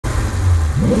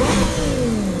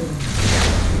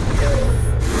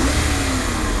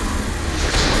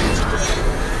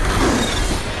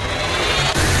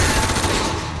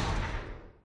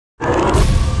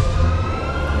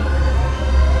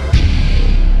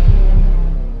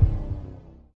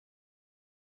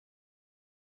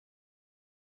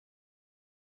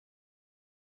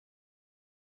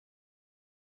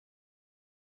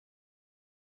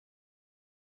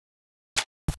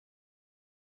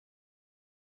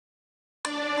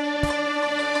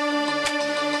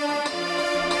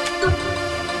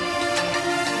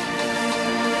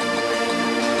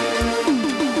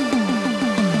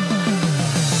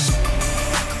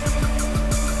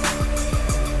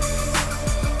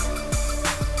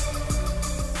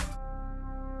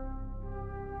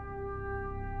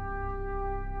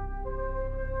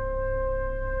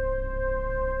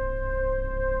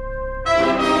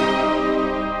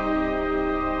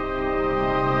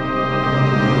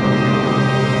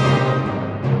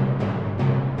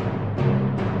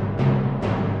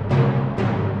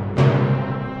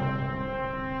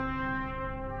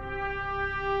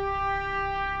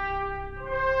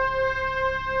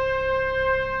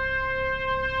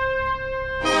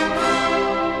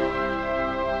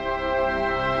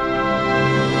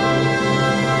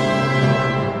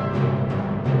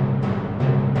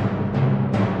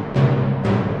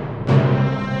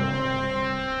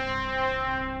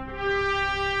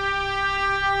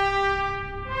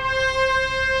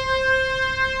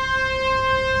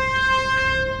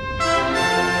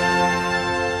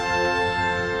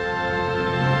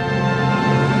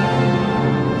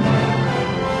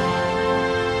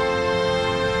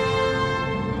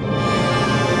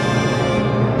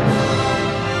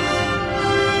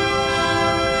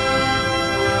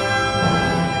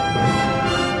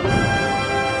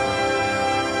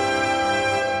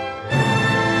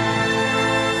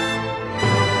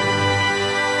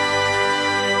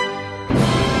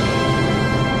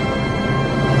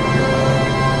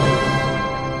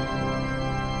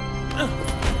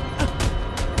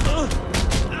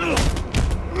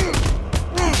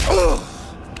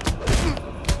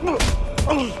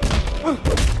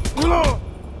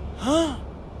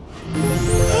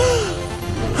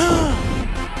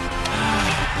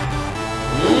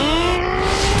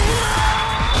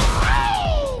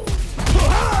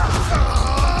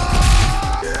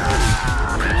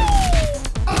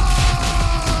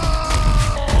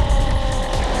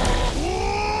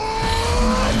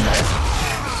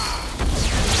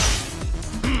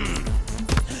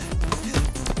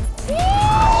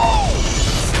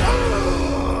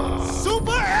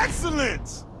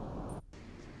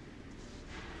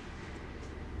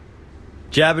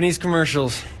Japanese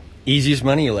commercials. Easiest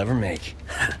money you'll ever make.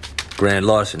 Grand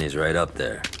larceny's right up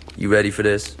there. You ready for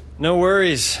this? No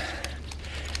worries.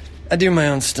 I do my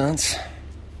own stunts.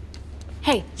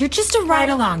 Hey, you're just a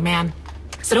ride-along, man.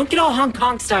 So don't get all Hong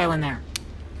Kong style in there.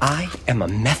 I am a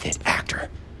method actor.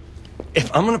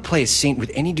 If I'm gonna play a saint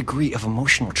with any degree of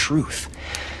emotional truth,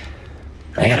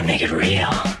 I gotta make it real.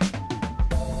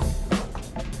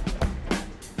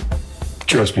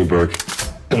 Trust me, Burke.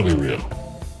 It'll be real.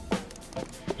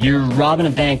 You're robbing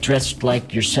a bank dressed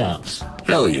like yourselves.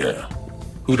 Hell yeah.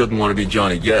 Who doesn't want to be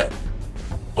Johnny Depp?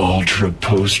 Ultra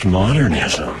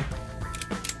postmodernism.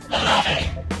 I love it.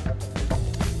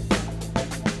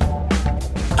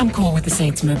 I'm cool with the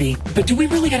Saints movie, but do we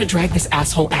really gotta drag this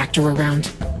asshole actor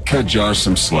around? Cut Josh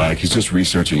some slack. He's just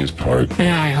researching his part.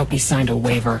 Yeah, I hope he signed a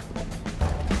waiver.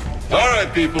 All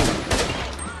right, people.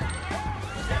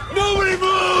 Nobody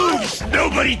moves!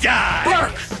 Nobody dies!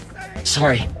 Burke!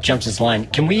 Sorry, jumped his line.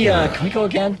 Can we go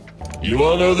again? You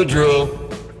all know the drill.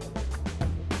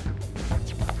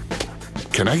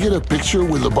 Can I get a picture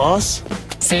with the boss?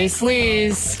 Say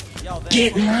sleaze.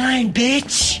 Get in line,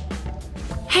 bitch!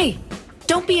 Hey,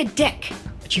 don't be a dick.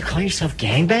 But you call yourself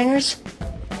gangbangers?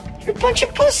 You're a bunch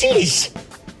of pussies!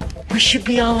 We should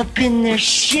be all up in their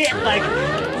shit like...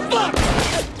 Fuck!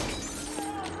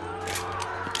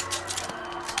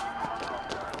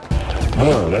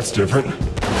 Oh, that's different.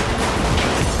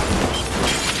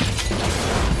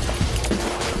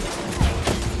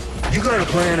 You got a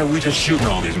plan, or we just shooting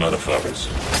all these motherfuckers?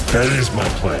 That is my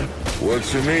plan.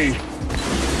 Works for me.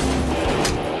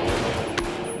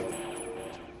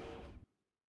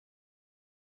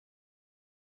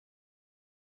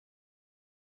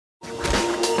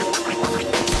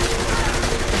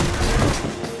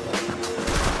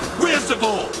 Where's the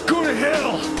ball? Go to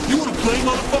hell! You wanna play,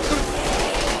 motherfucker?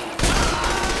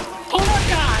 Oh my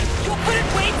god! You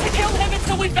couldn't wait to kill him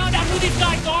until we found out who these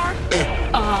guys are?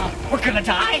 We're gonna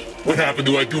die? What happened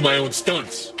to I do my own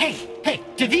stunts? Hey,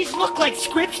 do these look like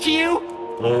scripts to you?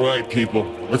 All right, people.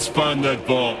 Let's find that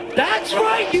vault. That's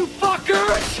right, you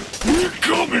fuckers! We're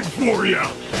coming for you!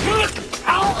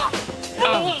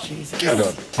 Oh, Jesus. Get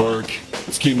up, Burke.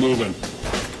 Let's keep moving.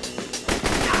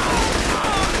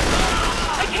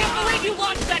 I can't believe you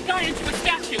launched that guy into a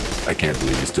statue. I can't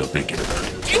believe you're still thinking about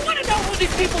it. Do you want to know who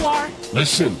these people are?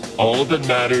 Listen, all that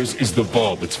matters is the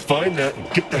vault. Let's find that and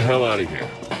get the hell out of here.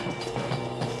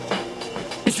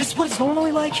 Is this what it's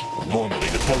normally like? Normally,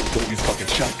 the fellas don't use fucking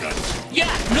shotguns. Yeah,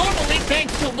 normally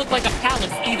banks don't look like a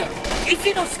palace either. You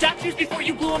see those statues before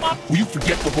you blew them up? Will you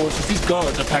forget the horses? These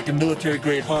guards are packing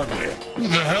military-grade hardware. Who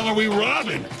the hell are we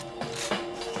robbing?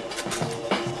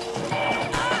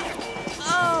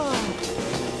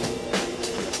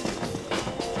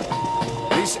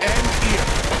 This end here.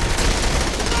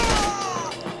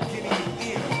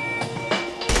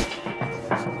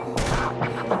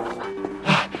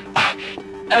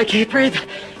 I can't breathe.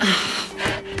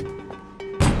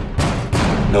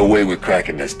 No way we're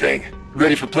cracking this thing.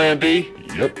 Ready for plan B?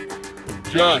 Yep.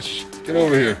 Josh, get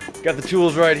over here. Got the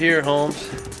tools right here, Holmes.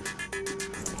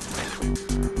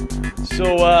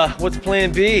 So, what's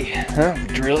plan B? Huh?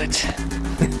 Drill it?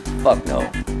 Fuck no.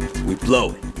 We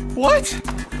blow it. What?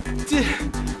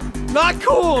 Not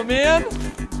cool, man!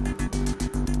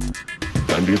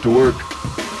 Time to get to work.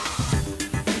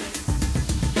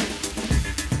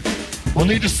 We'll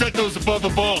need to set those above the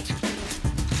vault.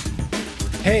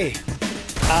 Hey,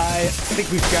 I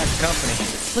think we've got company.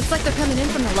 Looks like they're coming in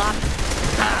from the lobby.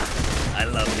 I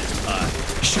love this part.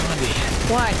 Shaundi,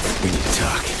 What? we need to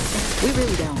talk. We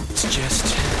really don't. It's just,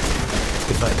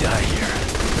 if I die here,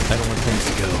 I don't want things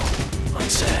to go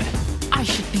unsaid. I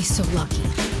should be so lucky.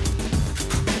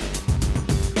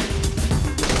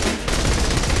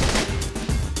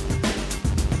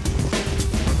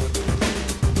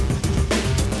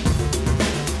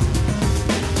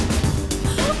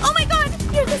 Oh my god!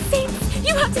 You're the Saints!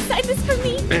 You have to sign this for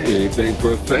me! Hey, anything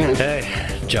for a fan.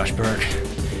 Hey, Josh Burke.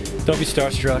 Don't be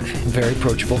starstruck. Very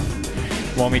approachable.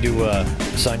 Want me to,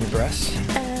 sign your breasts?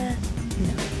 No.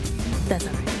 That's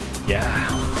alright. Yeah.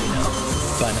 No.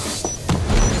 Fine.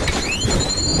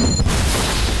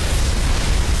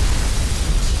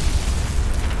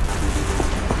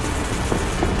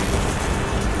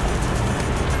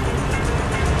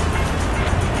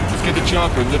 Let's get the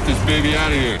chopper and lift this baby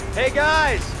out of here. Hey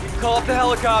guys, you can call up the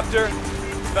helicopter.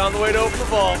 Found the way to open the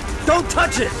vault. Don't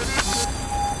touch it!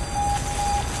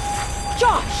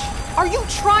 Josh, are you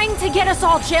trying to get us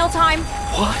all jail time?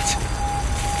 What?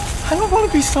 I don't want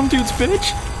to be some dude's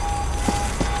bitch.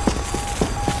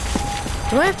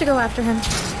 Do I have to go after him?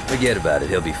 Forget about it.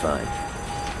 He'll be fine.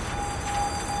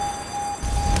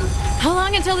 How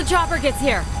long until the chopper gets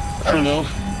here? I don't know.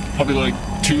 Probably like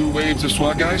 2 waves of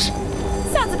SWAT guys.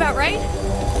 Sounds about right.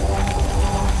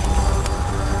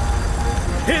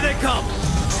 Here they come!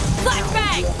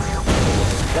 Flashbang!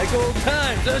 Like old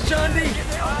times, huh, Shaundi?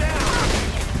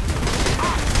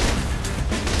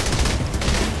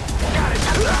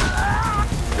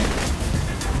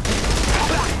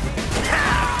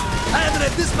 I haven't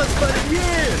had this much fun in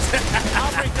years!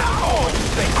 I'll break down the whole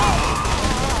thing.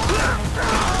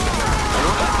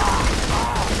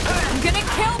 I'm gonna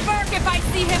kill Burke if I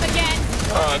see him again.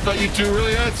 I thought you two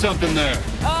really had something there.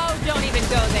 Oh, don't even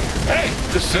go there. Hey,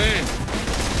 just saying.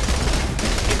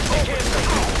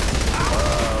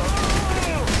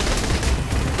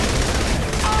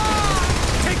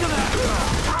 Take him out!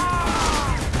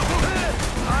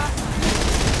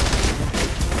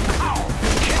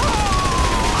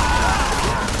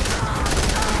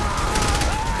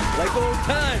 Like old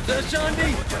times, huh, Shaundi?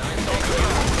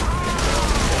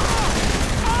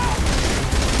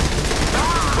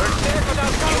 We're dead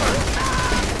without cover.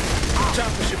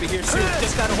 Chopper should be here soon.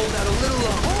 Just gotta hold out a little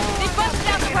longer. They busted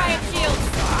out the riot shields.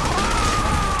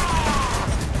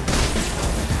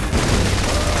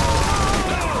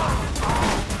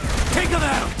 Take him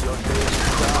out!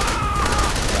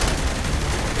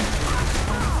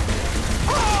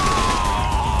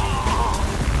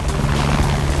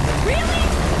 Really?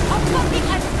 A fucking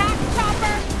attack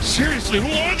chopper? Seriously,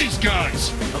 who are these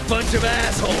guys? A bunch of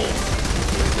assholes.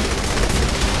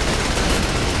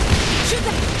 Shoot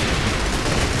them!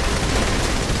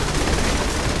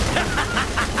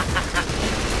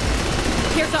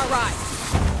 Here's our ride.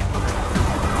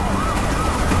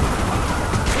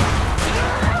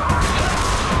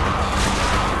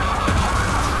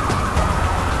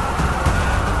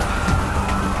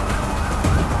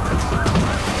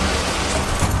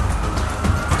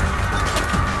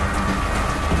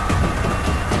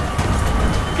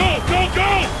 Go, go,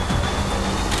 go!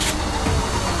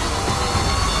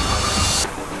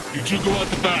 You two go out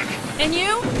the back. And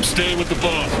you? I'm staying with the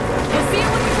boss. We'll see you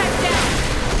when we touch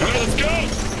down. Alright, let's go!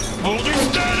 Hold her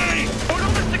steady! Where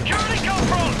did the security come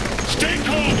from? Stay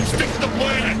calm and stick to the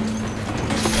plan!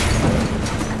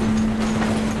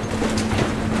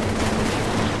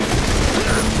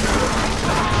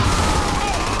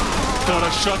 Thought I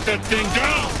shut that thing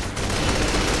down!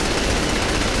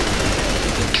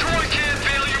 Troy can't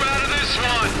bail you out of this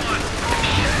one!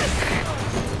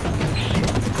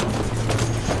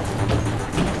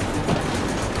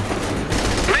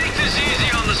 Make this easy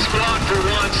on the squad for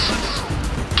once.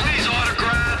 Please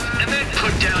autograph, and then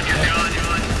put down your gun.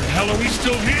 Hell, are we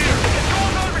still here?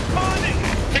 Control not responding!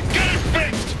 Then get it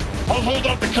fixed! I'll hold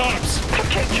off the cops! I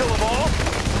can't kill them all!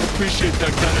 Appreciate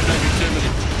that kind of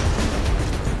negativity.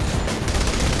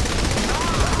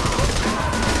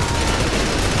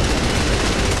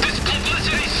 This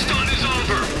publicity stunt is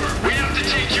over. We have to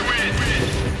take you in.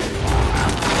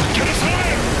 Get us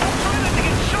higher! I'm trying not to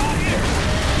get shot here!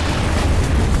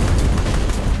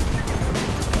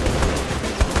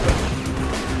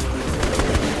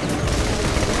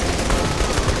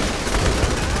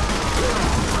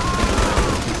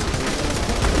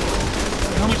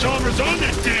 How much armor's on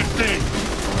that damn thing?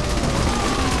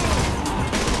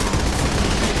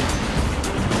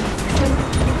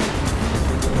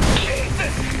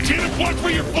 Jesus! Janet, watch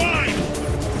where you're flying!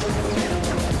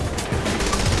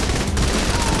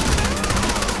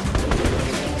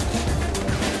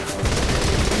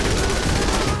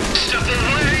 Step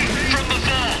away from the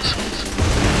vault.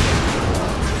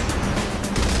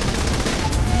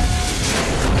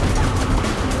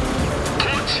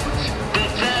 Put the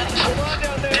vault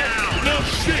down. No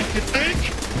shit, you think?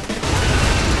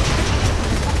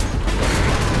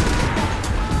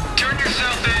 Turn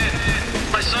yourself in.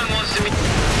 My son wants to meet.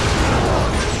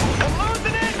 I'm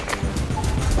losing it!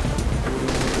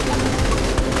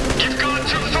 You've gone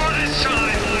too far this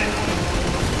time.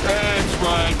 That's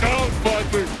right, don't fuck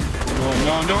with...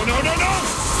 No!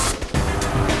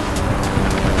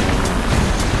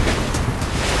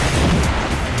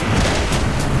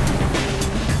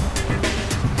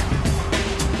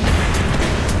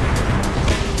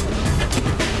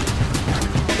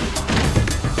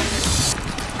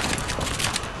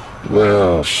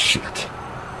 Well, shit.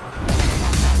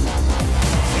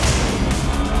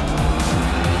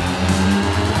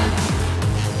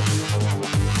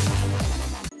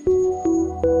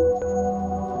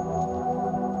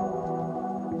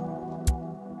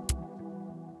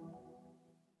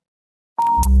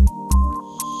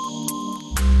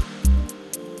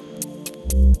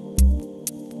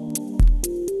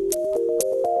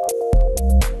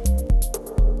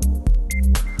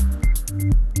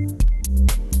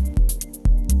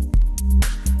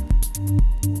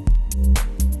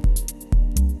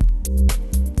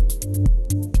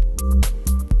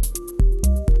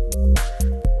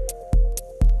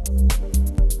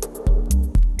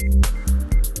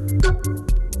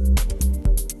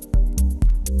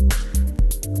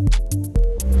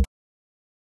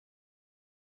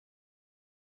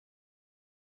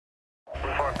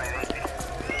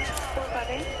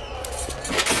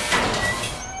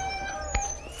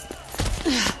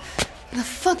 The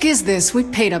fuck is this? We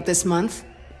paid up this month.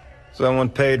 Someone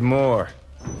paid more.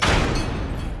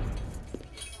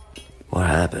 What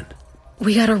happened?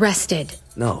 We got arrested.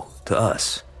 No, to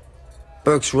us.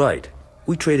 Burke's right.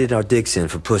 We traded our dicks in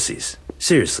for pussies.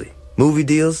 Seriously. Movie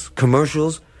deals,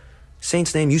 commercials.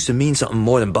 Saint's name used to mean something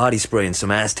more than body spray and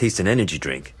some ass-tasting energy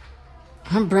drink.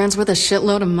 Our brand's worth a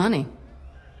shitload of money.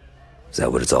 Is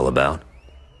that what it's all about?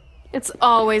 It's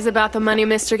always about the money,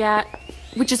 Mr. Gat.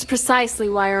 Which is precisely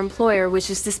why our employer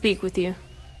wishes to speak with you.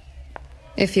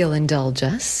 If you'll indulge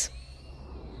us.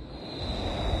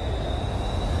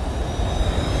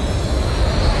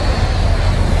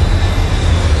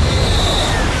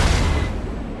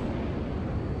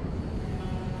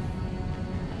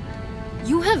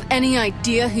 You have any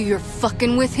idea who you're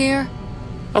fucking with here?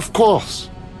 Of course.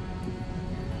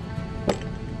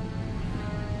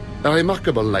 A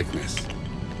remarkable likeness.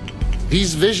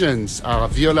 These visions are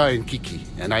Viola and Kiki,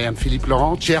 and I am Philippe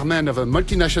Laurent, chairman of a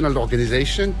multinational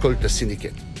organization called the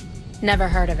Syndicate. Never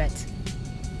heard of it.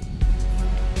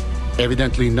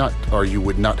 Evidently not, or you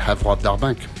would not have robbed our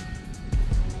bank.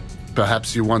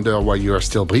 Perhaps you wonder why you are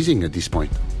still breathing at this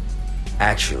point.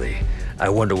 Actually, I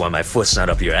wonder why my foot's not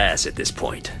up your ass at this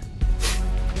point.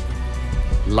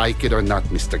 Like it or not,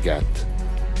 Mr. Gat,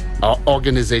 our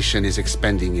organization is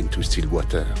expanding into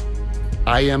Stillwater.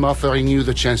 I am offering you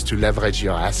the chance to leverage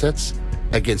your assets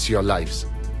against your lives.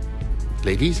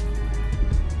 Ladies?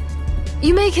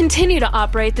 You may continue to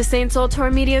operate the Saint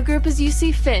Soltor Media Group as you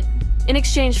see fit, in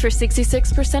exchange for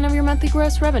 66% of your monthly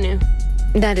gross revenue.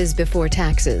 That is before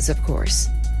taxes, of course.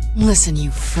 Listen,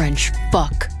 you French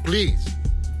fuck. Please.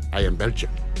 I am Belgian.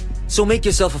 So make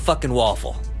yourself a fucking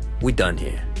waffle. We done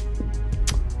here.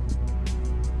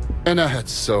 And I had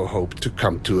so hoped to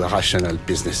come to a rational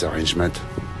business arrangement.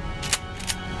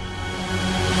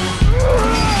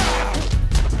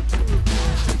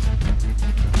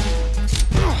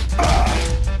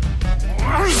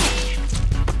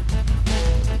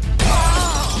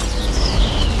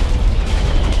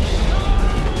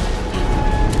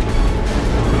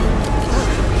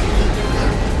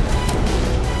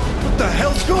 What the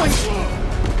hell's going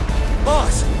on?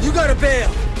 Boss, you gotta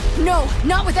bail. No,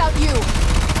 not without you.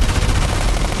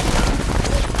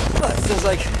 What, there's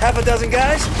like half a dozen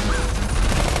guys?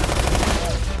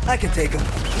 I can take them.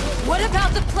 What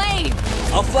about the plane?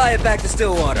 I'll fly it back to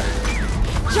Stillwater.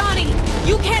 Johnny,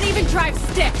 you can't even drive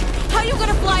stick. How you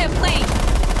gonna fly a plane?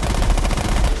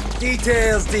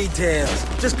 Details, details.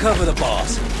 Just cover the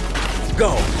boss.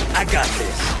 Go. I got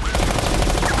this.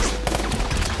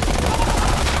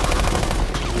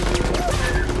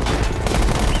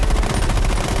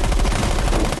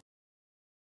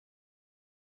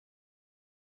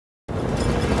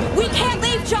 We can't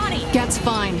leave Johnny! That's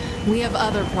fine. We have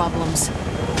other problems.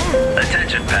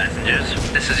 Attention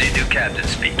passengers, this is your new captain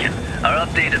speaking. Our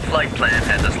updated flight plan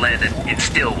has us landed in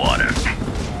Stillwater.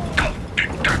 Oh,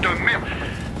 putain de merde!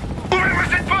 Ouvrez-moi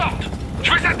cette porte!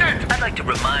 Je veux sa tête! I'd like to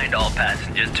remind all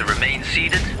passengers to remain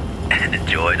seated and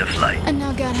enjoy the flight. And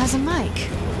now Gad has a mic.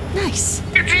 Nice.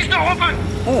 It is not open!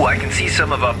 Ooh, I can see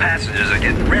some of our passengers are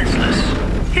getting restless.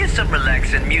 Here's some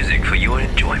relaxing music for your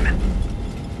enjoyment.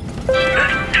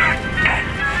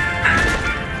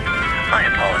 My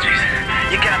apologies.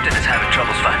 Your captain is having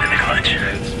troubles finding the clutch.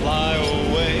 Let's fly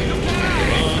away.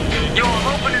 Yo, I'm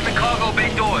opening the cargo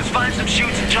bay doors. Find some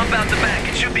chutes and jump out the back.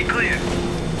 It should be clear.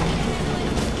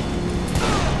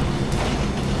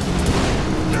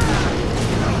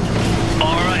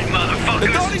 All right, motherfuckers.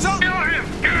 The door is open!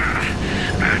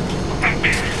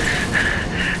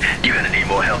 You're gonna need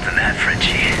more help than that,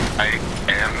 Frenchie. I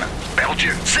am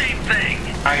Belgian. Same thing.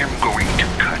 I am going to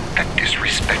cut that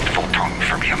disrespectful tongue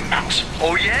from your mouth.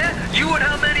 Oh yeah? You and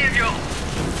how many of your...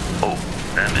 Oh,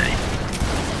 that many.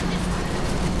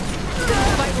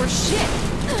 Fight or shit!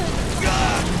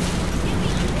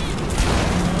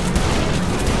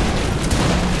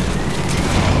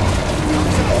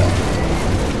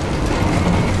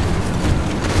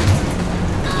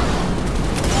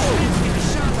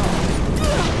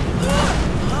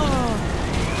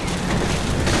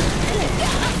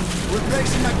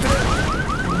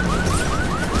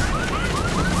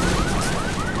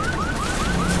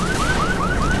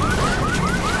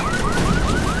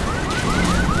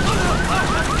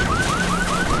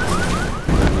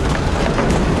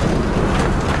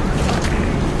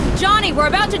 Johnny, we're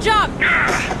about to jump!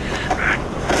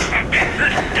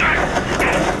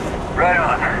 Right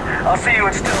on. I'll see you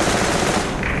in Still.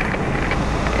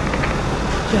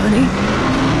 Johnny?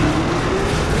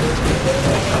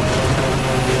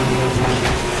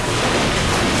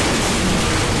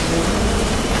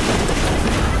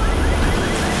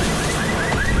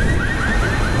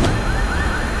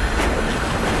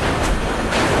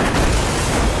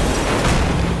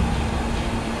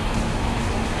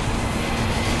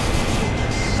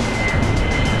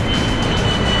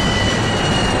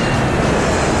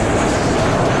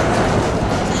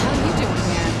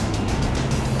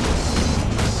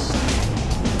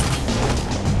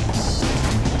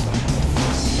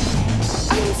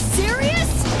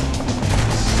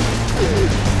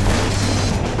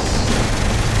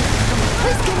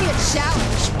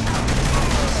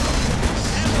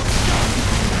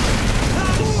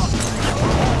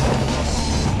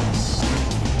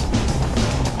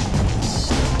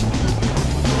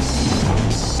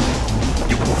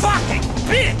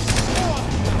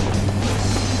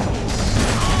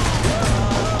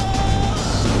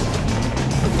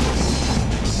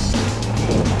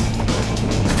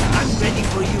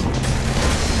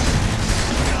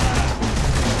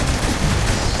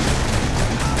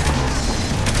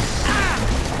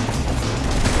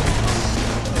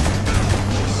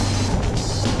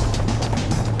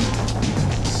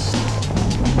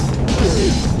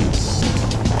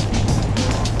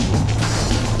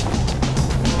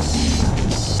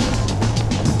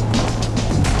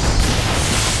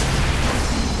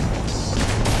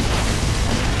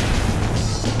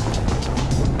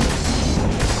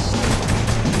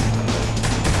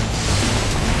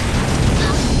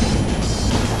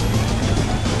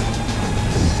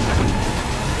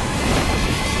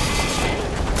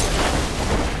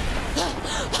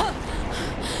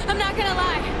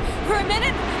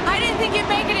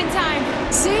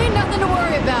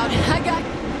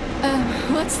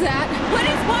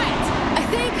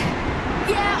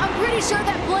 pretty sure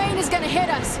that plane is gonna hit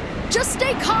us. Just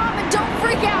stay calm and don't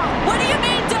freak out. What do you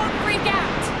mean, don't freak out?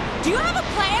 Do you have a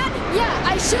plan? Yeah,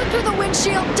 I shoot through the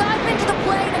windshield, dive into the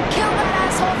plane, and kill that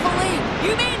asshole Philippe.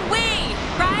 You mean we,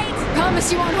 right?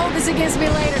 Promise you won't hold this against me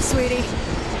later, sweetie.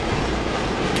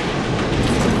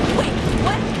 Wait,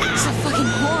 what? It's a fucking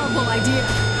horrible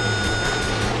idea.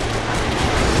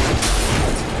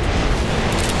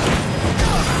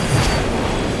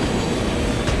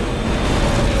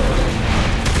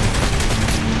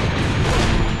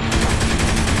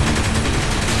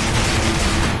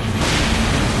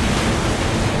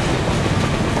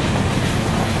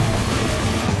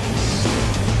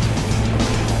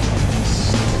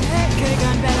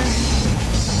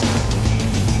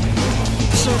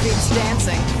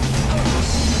 Dancing.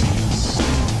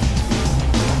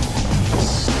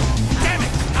 Damn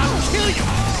it! I'll kill you!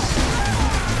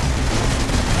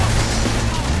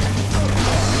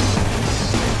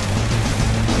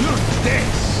 Look, there!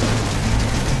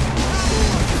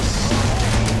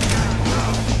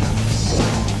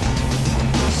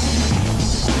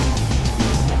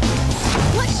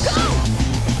 Let's go!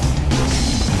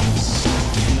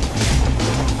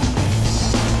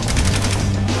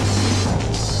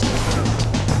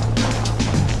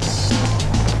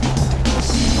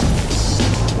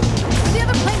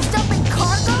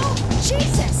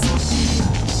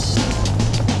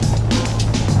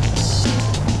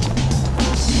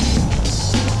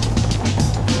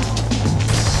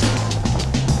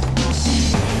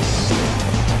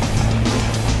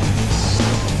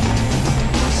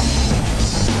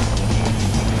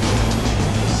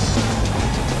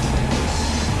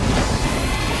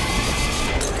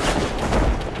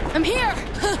 I'm here!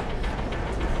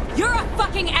 You're a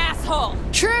fucking asshole!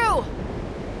 True!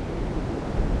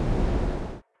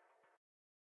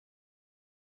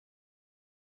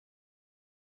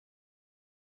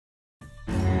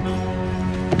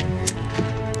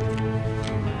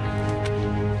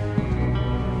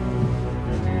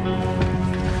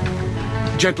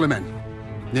 Gentlemen,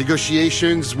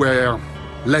 negotiations were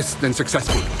less than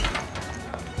successful.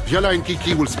 Viola and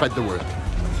Kiki will spread the word.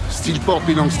 Steelport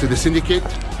belongs to the Syndicate,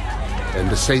 and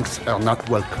the Saints are not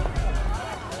welcome.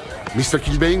 Mr.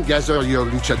 Kilbane, gather your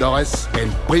luchadores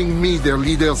and bring me their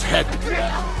leader's head.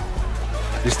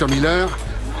 Mr. Miller,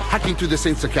 hack into the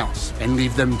Saints' accounts and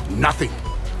leave them nothing.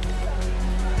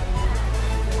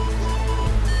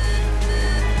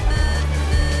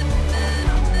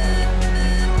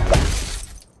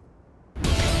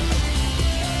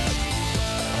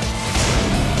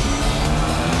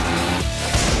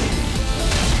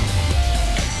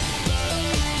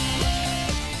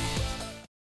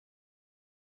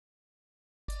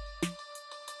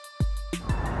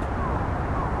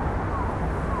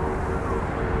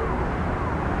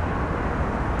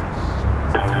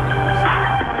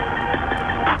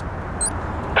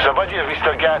 The body of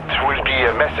Mr. Gat will be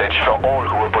a message for all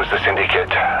who oppose the Syndicate.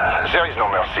 There is no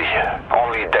mercy,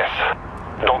 only death.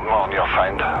 Don't mourn your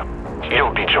friend.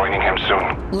 You'll be joining him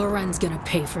soon. Loren's gonna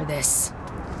pay for this.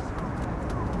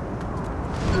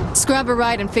 Scrub a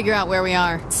ride and figure out where we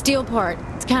are. Steelport.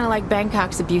 It's kind of like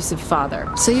Bangkok's abusive father.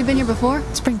 So you've been here before?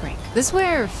 Spring break. This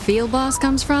where Field Boss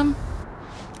comes from?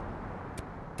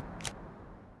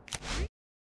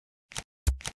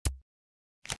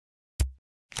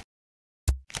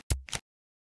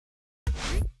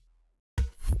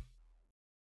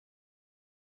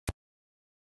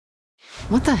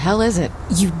 What the hell is it?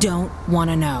 You don't want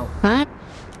to know. Huh?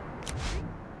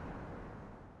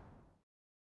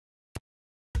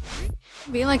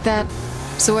 Be like that.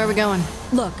 So where are we going?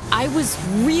 Look, I was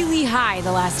really high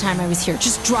the last time I was here.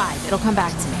 Just drive. It'll come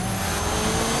back to me.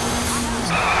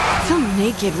 I feel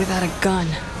naked without a gun.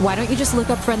 Why don't you just look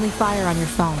up friendly fire on your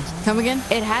phone? Come again?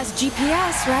 It has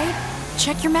GPS, right?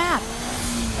 Check your map.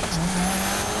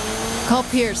 Call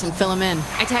Pierce and fill him in.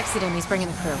 I texted him. He's bringing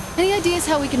the crew. Any ideas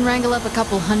how we can wrangle up a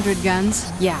couple hundred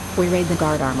guns? Yeah, we raid the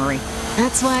guard armory.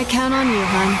 That's why I count on you,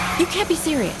 hon. You can't be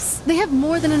serious. They have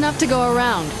more than enough to go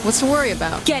around. What's to worry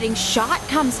about? Getting shot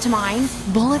comes to mind.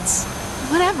 Bullets?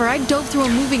 Whatever, I dove through a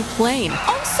moving plane.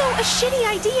 Also a shitty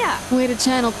idea. Way to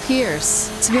channel Pierce.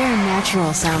 It's very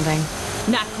natural sounding.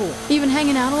 Not cool. Even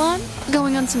hanging out a lot?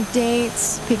 Going on some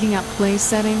dates? Picking up place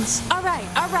settings? All right.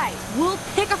 We'll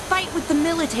pick a fight with the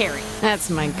military. That's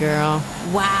my girl.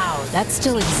 Wow, that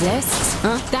still exists?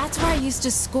 Huh? That's where I used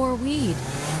to score weed.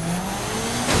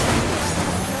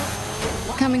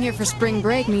 Coming here for spring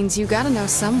break means you gotta know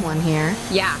someone here.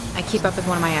 Yeah, I keep up with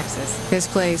one of my exes. This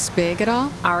place big at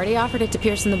all? Already offered it to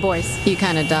Pierce and the boys. You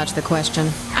kinda dodged the question.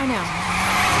 I know.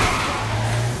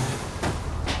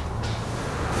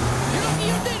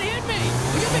 You did hit me!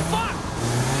 You get me fucked!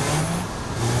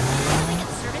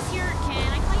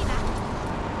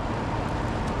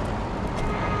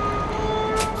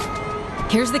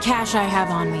 Here's the cash I have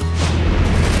on me.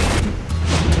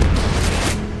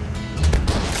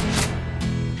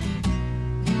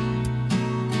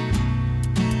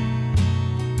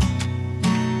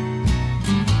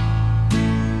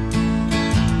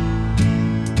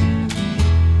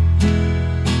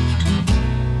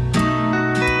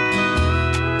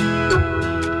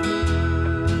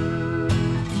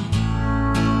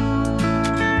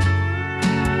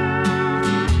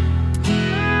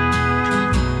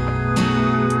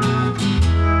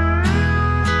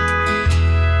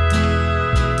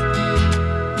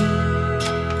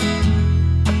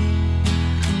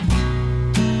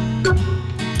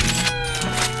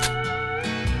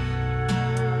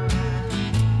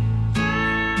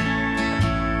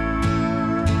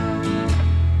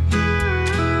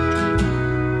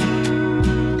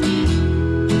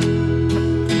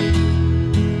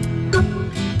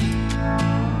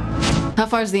 How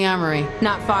far's the armory?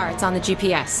 Not far, it's on the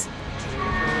GPS.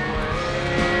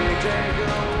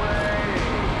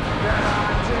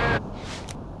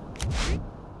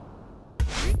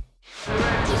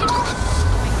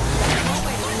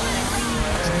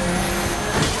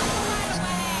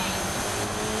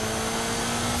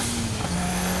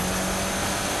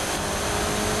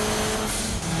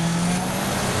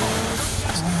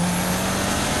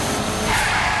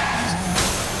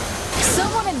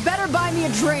 Someone had better buy me a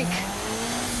drink.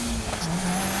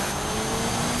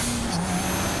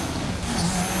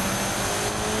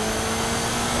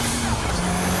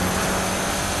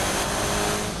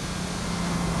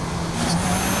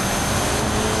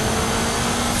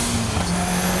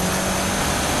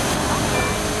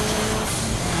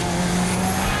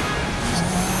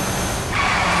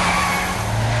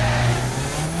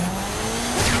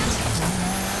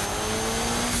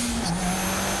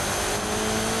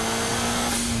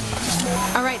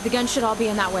 All right, the guns should all be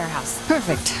in that warehouse.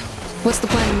 Perfect. What's the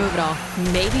plan to move it all?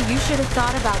 Maybe you should have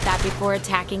thought about that before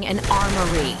attacking an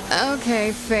armory.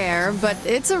 Okay, fair, but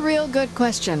it's a real good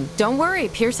question. Don't worry,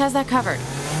 Pierce has that covered.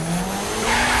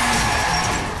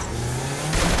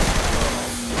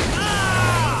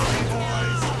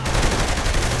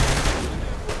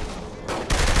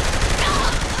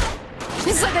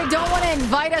 It's like they don't want to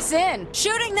invite us in.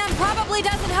 Shooting them probably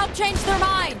doesn't help change their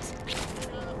minds.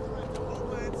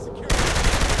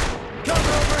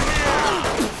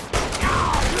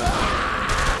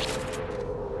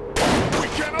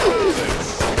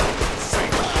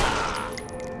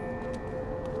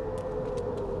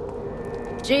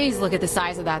 Jeez, look at the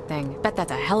size of that thing. Bet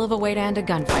that's a hell of a way to end a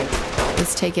gunfight.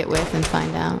 Let's take it with and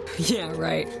find out. Yeah,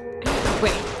 right.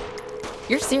 Wait,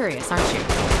 you're serious, aren't you?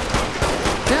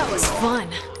 That was fun.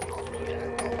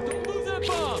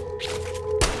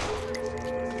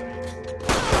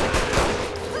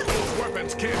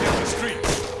 Weapons can't hit the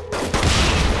streets.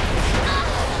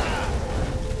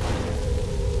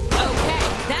 Okay,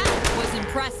 that was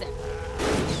impressive.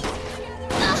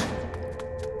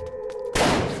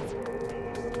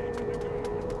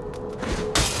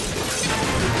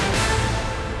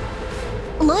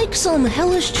 Like some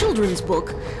hellish children's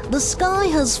book, the sky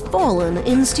has fallen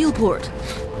in Steelport.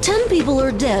 10 people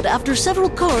are dead after several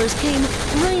cars came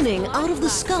raining out of the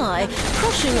sky,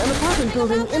 crushing an apartment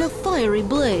building in a fiery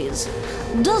blaze.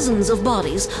 Dozens of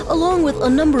bodies, along with a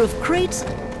number of crates.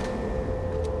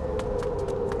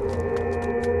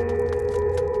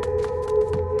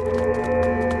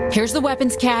 Here's the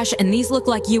weapons cache, and these look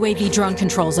like UAV drone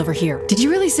controls over here. Did you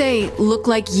really say look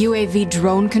like UAV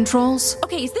drone controls?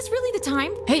 Okay, is this really the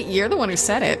time? Hey, you're the one who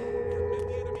said it.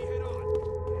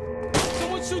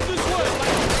 Someone shoot this way.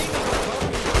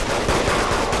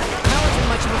 That wasn't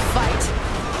much of a fight.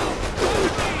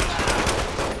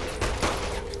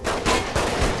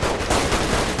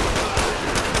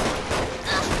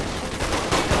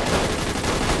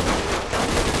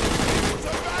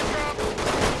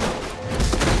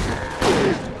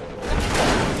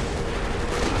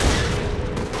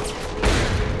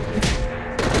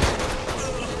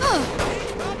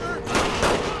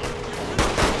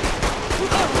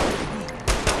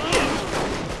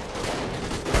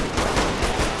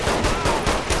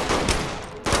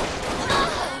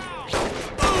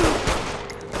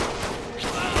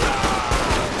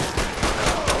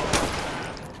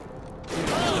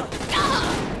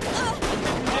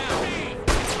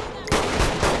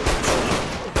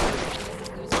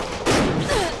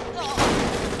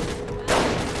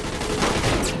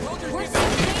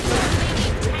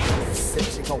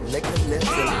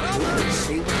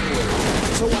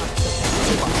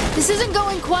 This isn't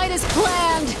going quite as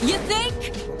planned. You think?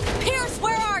 Pierce,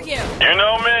 where are you? You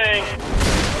know me.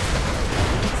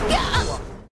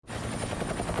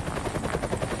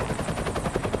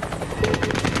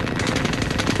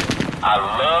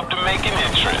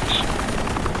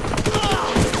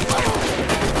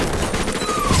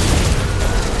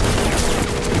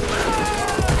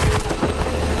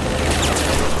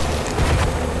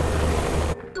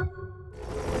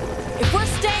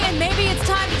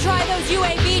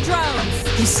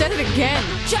 again.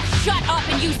 Just shut up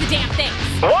and use the damn thing.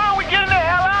 Why are we getting the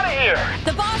hell out of here?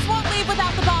 The boss won't leave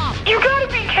without the bomb. You gotta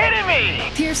be kidding me!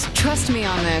 Pierce, trust me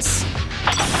on this.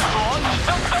 That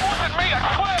wasn't me, I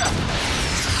swear!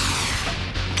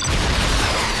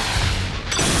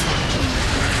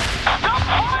 Stop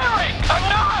firing! I'm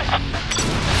not!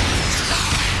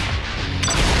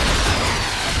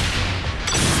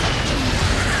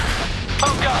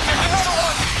 Oh god, there's another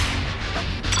one!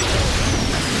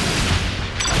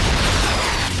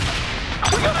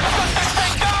 We gotta shut this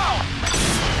thing down!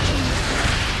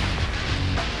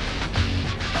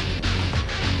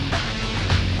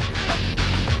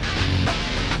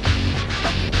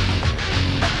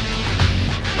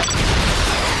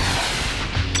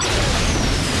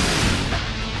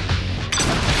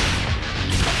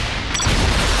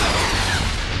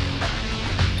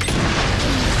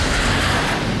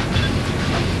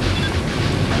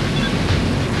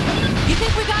 You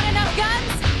think we got enough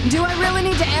guns? Do I really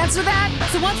need to answer that?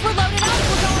 So once we're loaded up,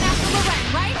 we're going after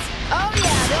Lorraine, right? Oh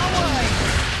yeah, don't worry.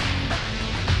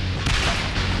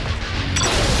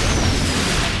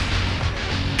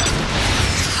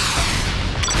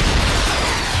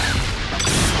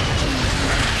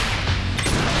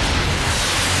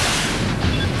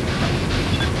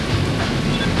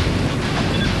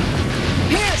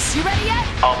 Pierce, you ready yet?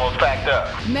 Almost packed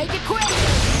up. Make it quick.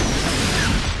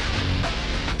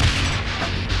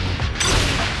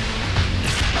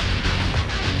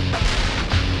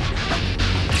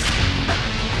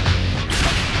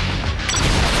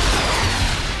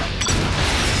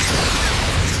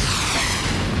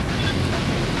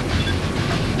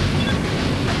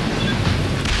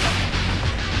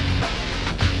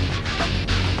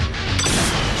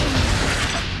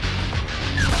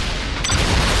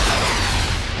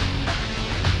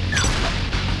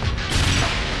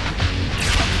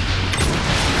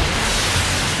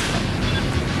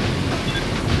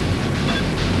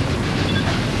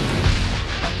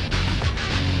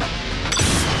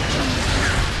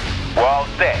 We're all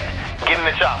set. Get in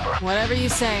the chopper. Whatever you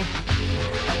say.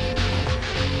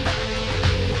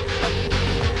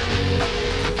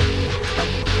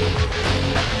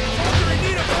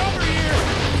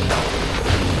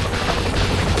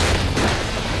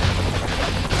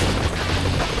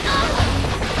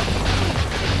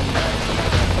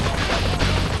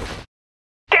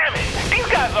 Damn it! These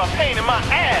guys are a pain in my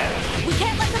ass! We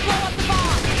can't let them blow up the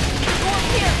bomb. Go up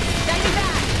here. Then you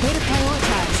back. Way to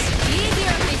prioritize. Easier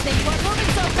if these things weren't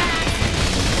moving so fast.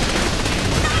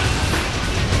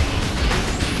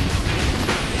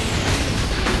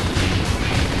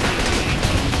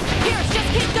 Pierce, just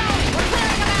keep going. We're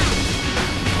clearing them out.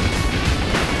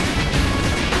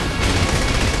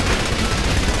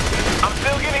 I'm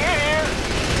still getting hit here!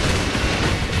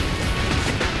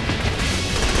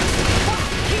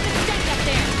 Keep it steady up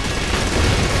there.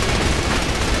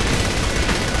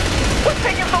 What's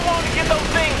taking so long to get those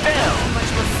things down?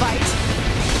 Much of a fight.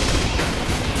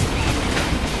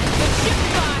 Good shit,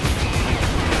 boss.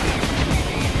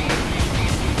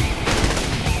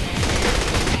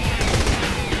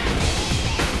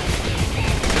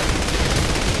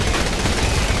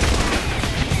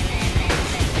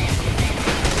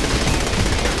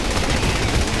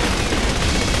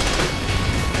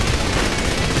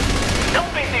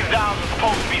 Don't think these dials are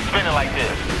supposed to be spinning like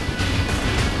this.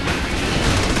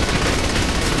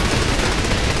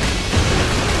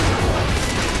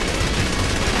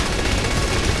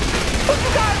 What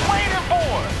you guys waiting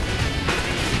for?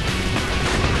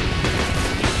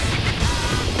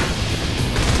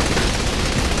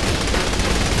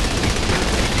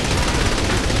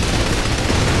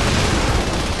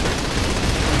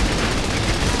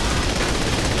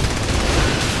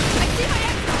 I see my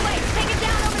extra plate. Take it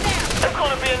down over there. There's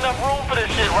gonna be enough room for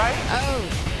this shit, right? Oh,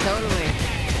 totally.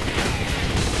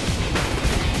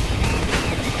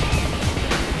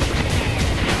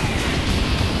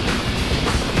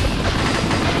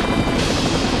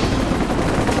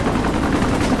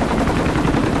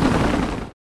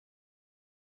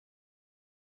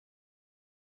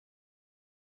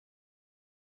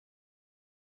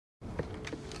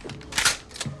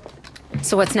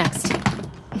 So what's next?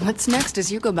 What's next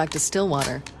is you go back to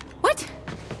Stillwater. What?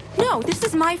 No, this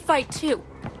is my fight too.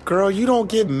 Girl, you don't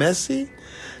get messy.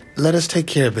 Let us take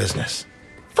care of business.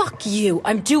 Fuck you.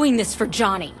 I'm doing this for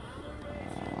Johnny.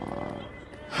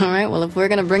 All right, well, if we're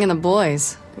gonna bring in the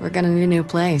boys, we're gonna need a new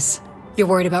place. You're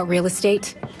worried about real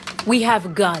estate? We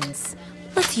have guns.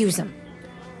 Let's use them.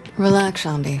 Relax,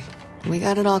 Shambi. We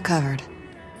got it all covered.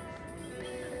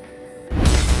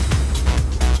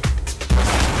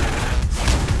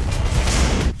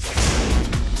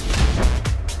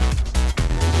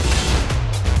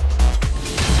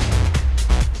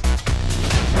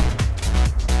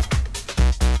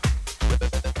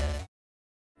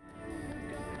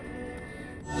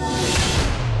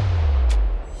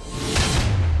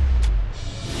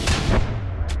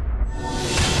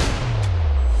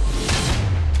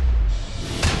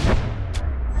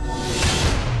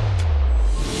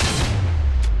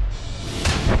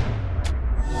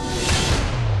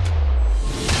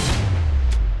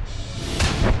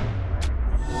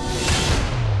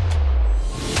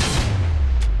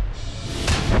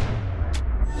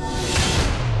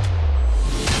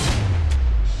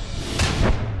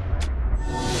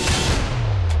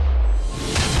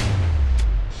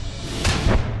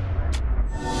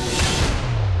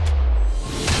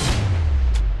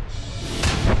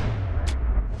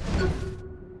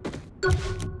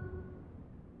 you